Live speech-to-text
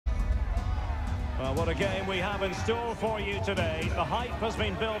Well, what a game we have in store for you today. The hype has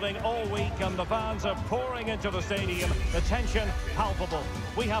been building all week and the fans are pouring into the stadium. The tension palpable.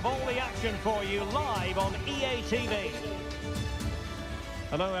 We have all the action for you live on EA TV.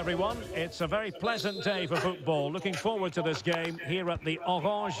 Hello everyone, it's a very pleasant day for football. Looking forward to this game here at the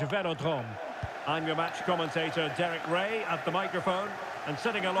Orange Velodrome. I'm your match commentator Derek Ray at the microphone, and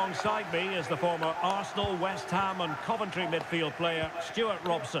sitting alongside me is the former Arsenal, West Ham and Coventry midfield player Stuart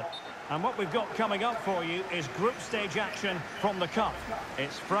Robson. And what we've got coming up for you is group stage action from the Cup.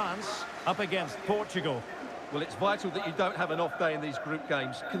 It's France up against Portugal. Well, it's vital that you don't have an off day in these group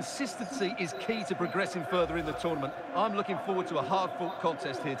games. Consistency is key to progressing further in the tournament. I'm looking forward to a hard-fought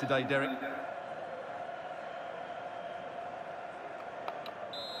contest here today, Derek.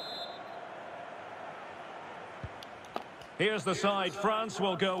 Here's the side France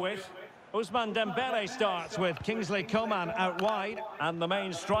will go with. Ousmane Dembele starts with Kingsley Coman out wide, and the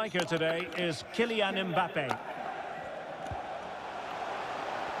main striker today is Kylian Mbappe.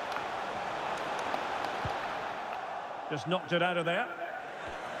 Just knocked it out of there.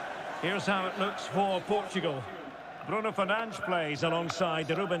 Here's how it looks for Portugal. Bruno Fernandes plays alongside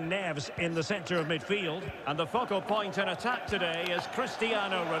Ruben Neves in the centre of midfield, and the focal point in attack today is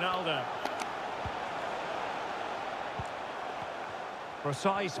Cristiano Ronaldo.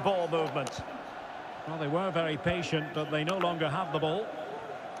 Precise ball movement. Well, they were very patient, but they no longer have the ball.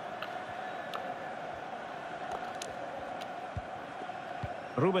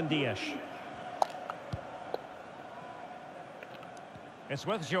 Ruben Dias. It's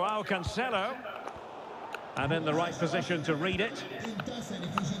with Joao Cancelo. And in the right position to read it.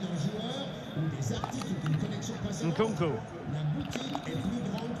 Nkunku.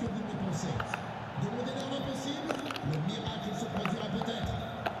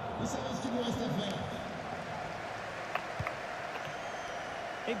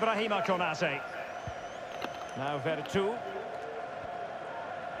 Ibrahima Konate. Now Vertu.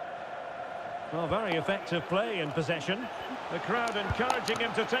 Well, very effective play in possession. The crowd encouraging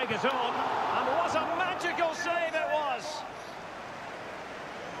him to take it on. And what a magical save it was!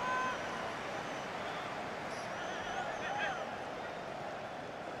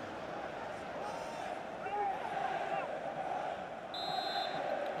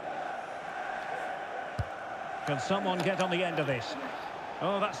 Can someone get on the end of this?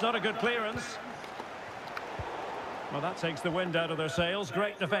 Oh, that's not a good clearance. Well, that takes the wind out of their sails.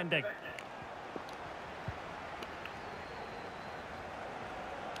 Great defending.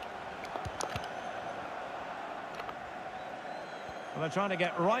 Well, they're trying to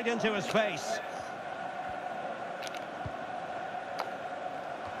get right into his face.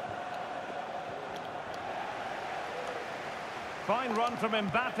 Fine run from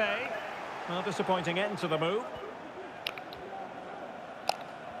Mbappe. Well, disappointing end to the move.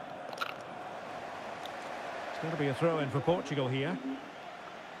 It's going to be a throw-in for Portugal here.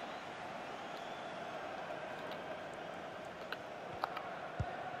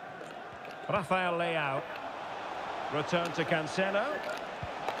 Rafael Leao. Return to Cancelo.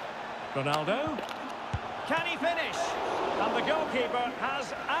 Ronaldo. Can he finish? And the goalkeeper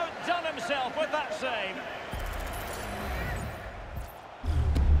has outdone himself with that save.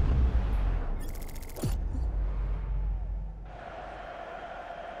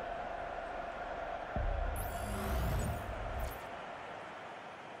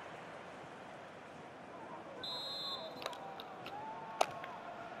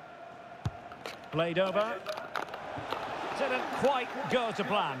 Played over. Didn't quite go to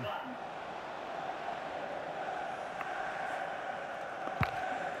plan.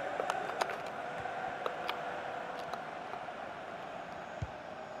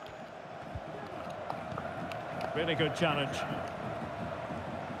 Really good challenge.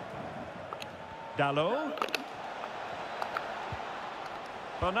 Dalot.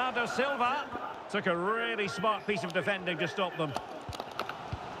 Bernardo Silva took a really smart piece of defending to stop them.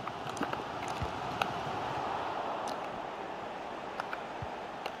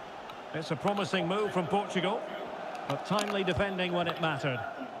 It's a promising move from Portugal, but timely defending when it mattered.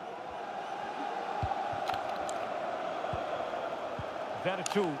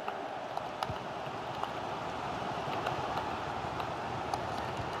 Vertu.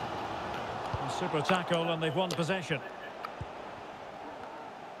 A super tackle and they've won possession.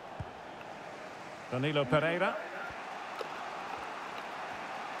 Danilo Pereira.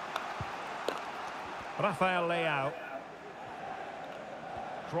 Rafael Leao.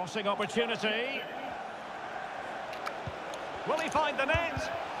 Crossing opportunity. Will he find the net?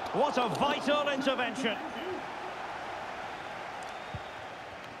 What a vital intervention.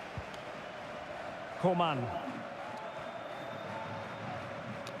 Coman.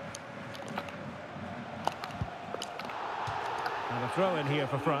 throw in here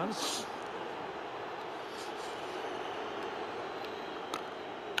for France.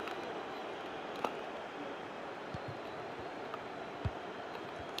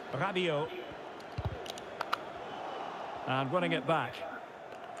 Rabiot. And winning it back.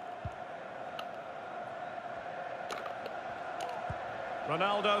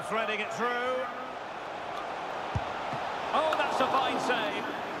 Ronaldo threading it through. Oh, that's a fine save.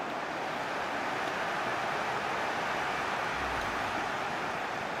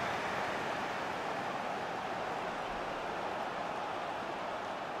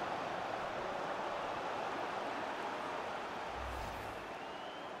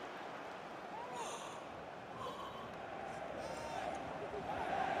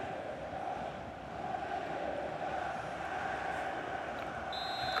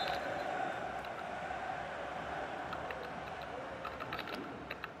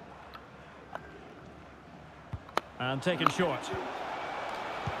 And taken short.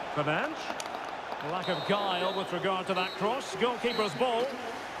 Fernandes. Lack of guile with regard to that cross. Goalkeeper's ball.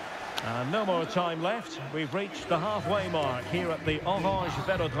 And no more time left. We've reached the halfway mark here at the Orange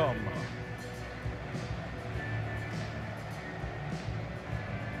Velodrome.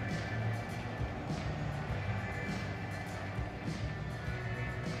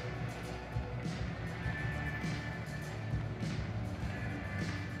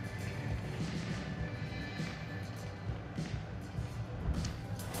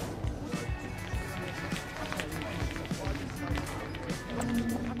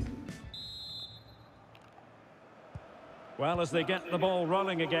 Well, as they get the ball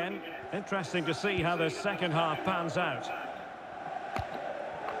rolling again, interesting to see how the second half pans out.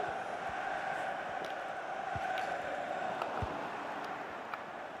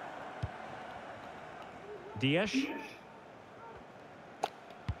 Diaz.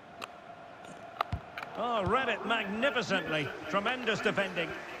 Oh, read it magnificently. Tremendous defending.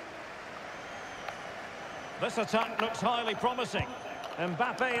 This attack looks highly promising.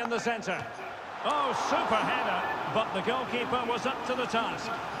 Mbappe in the centre. Oh, super header, but the goalkeeper was up to the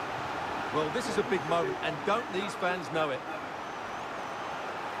task. Well, this is a big moment, and don't these fans know it?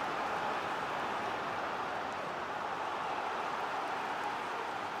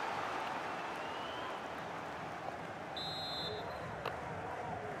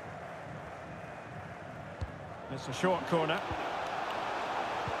 It's a short corner.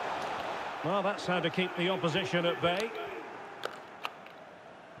 Well, that's how to keep the opposition at bay.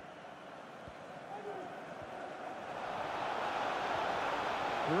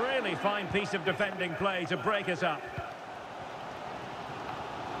 Really fine piece of defending play to break us up.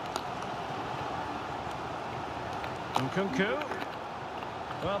 Nkunku.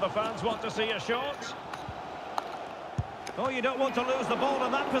 Well, the fans want to see a shot. Oh, you don't want to lose the ball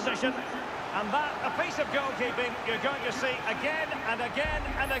in that position. And that, a piece of goalkeeping you're going to see again and again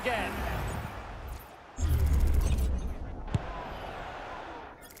and again.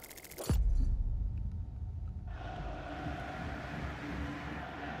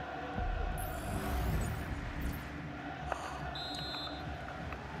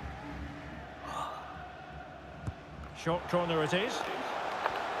 Short corner it is.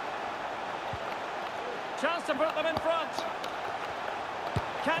 Chance to put them in front.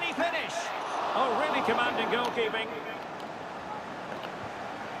 Can he finish? Oh, really commanding goalkeeping.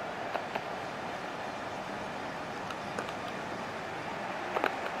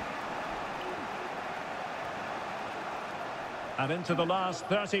 And into the last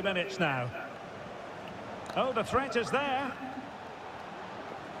 30 minutes now. Oh, the threat is there.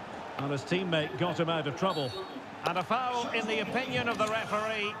 Well, his teammate got him out of trouble. And a foul in the opinion of the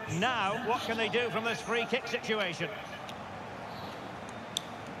referee. Now, what can they do from this free kick situation?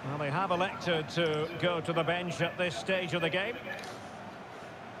 Well, they have elected to go to the bench at this stage of the game.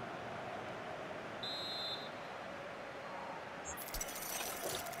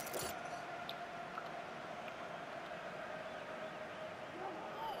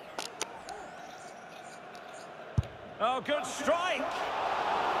 Oh, good strike!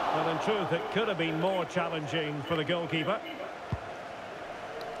 Well, in truth, it could have been more challenging for the goalkeeper.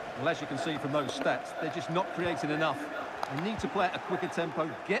 Well, as you can see from those stats, they're just not creating enough. They need to play at a quicker tempo,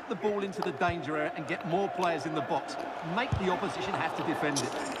 get the ball into the danger area and get more players in the box. Make the opposition have to defend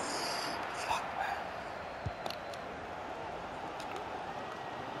it.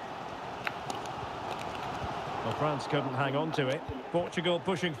 Well, France couldn't hang on to it. Portugal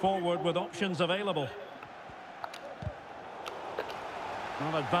pushing forward with options available.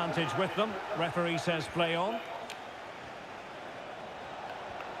 Well, advantage with them. Referee says play on.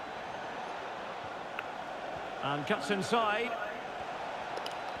 And cuts inside.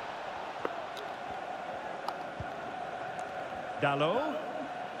 Dalot.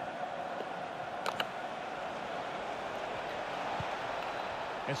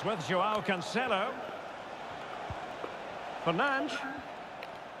 It's with Joao Cancelo. Fernandes.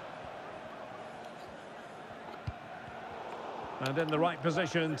 And in the right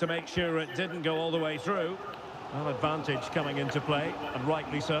position to make sure it didn't go all the way through. An advantage coming into play, and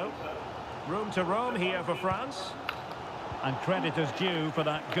rightly so. Room to roam here for France. And credit is due for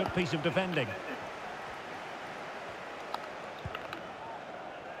that good piece of defending.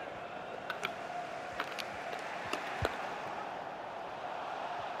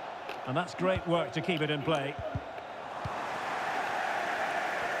 And that's great work to keep it in play.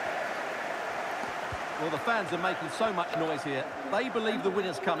 Well, the fans are making so much noise here. They believe the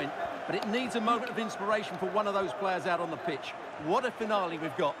winner's coming, but it needs a moment of inspiration for one of those players out on the pitch. What a finale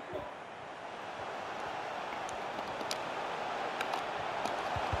we've got.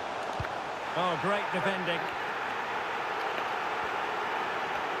 Oh, great defending.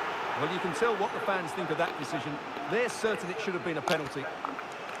 Well, you can tell what the fans think of that decision. They're certain it should have been a penalty.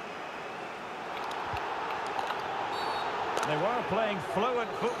 They were playing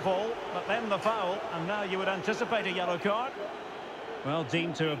fluent football, but then the foul, and now you would anticipate a yellow card. Well,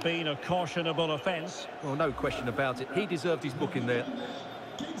 deemed to have been a cautionable offence. Well, no question about it. He deserved his booking there.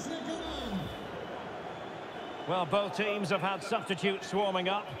 Well, both teams have had substitutes warming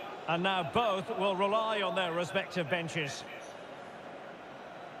up, and now both will rely on their respective benches.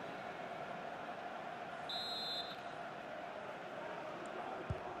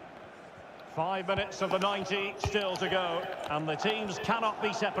 Five minutes of the 90 still to go, and the teams cannot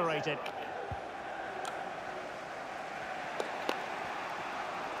be separated.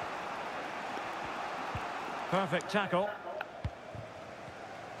 Perfect tackle.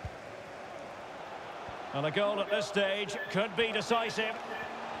 And a goal at this stage could be decisive.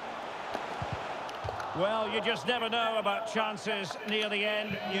 Well, you just never know about chances near the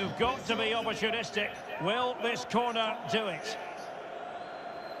end. You've got to be opportunistic. Will this corner do it?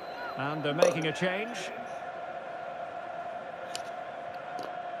 And they're making a change.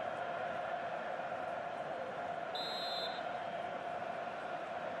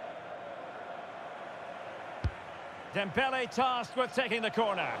 Dembele tasked with taking the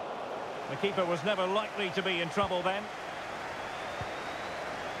corner. The keeper was never likely to be in trouble then.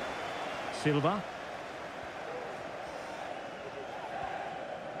 Silva.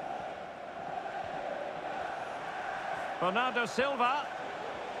 Bernardo Silva.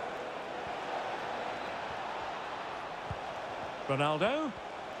 Ronaldo.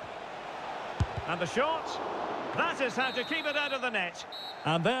 And the shot. That is how to keep it out of the net.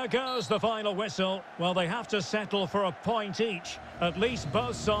 And there goes the final whistle. Well, they have to settle for a point each. At least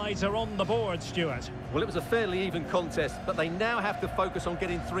both sides are on the board, Stuart. Well, it was a fairly even contest, but they now have to focus on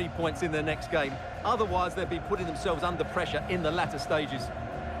getting 3 points in their next game. Otherwise, they'll be putting themselves under pressure in the latter stages.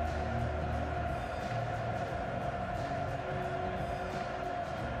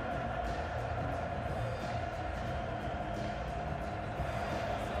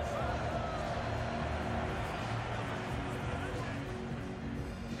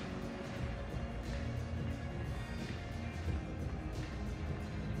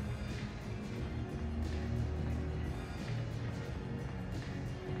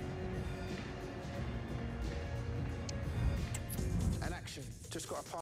 Just got a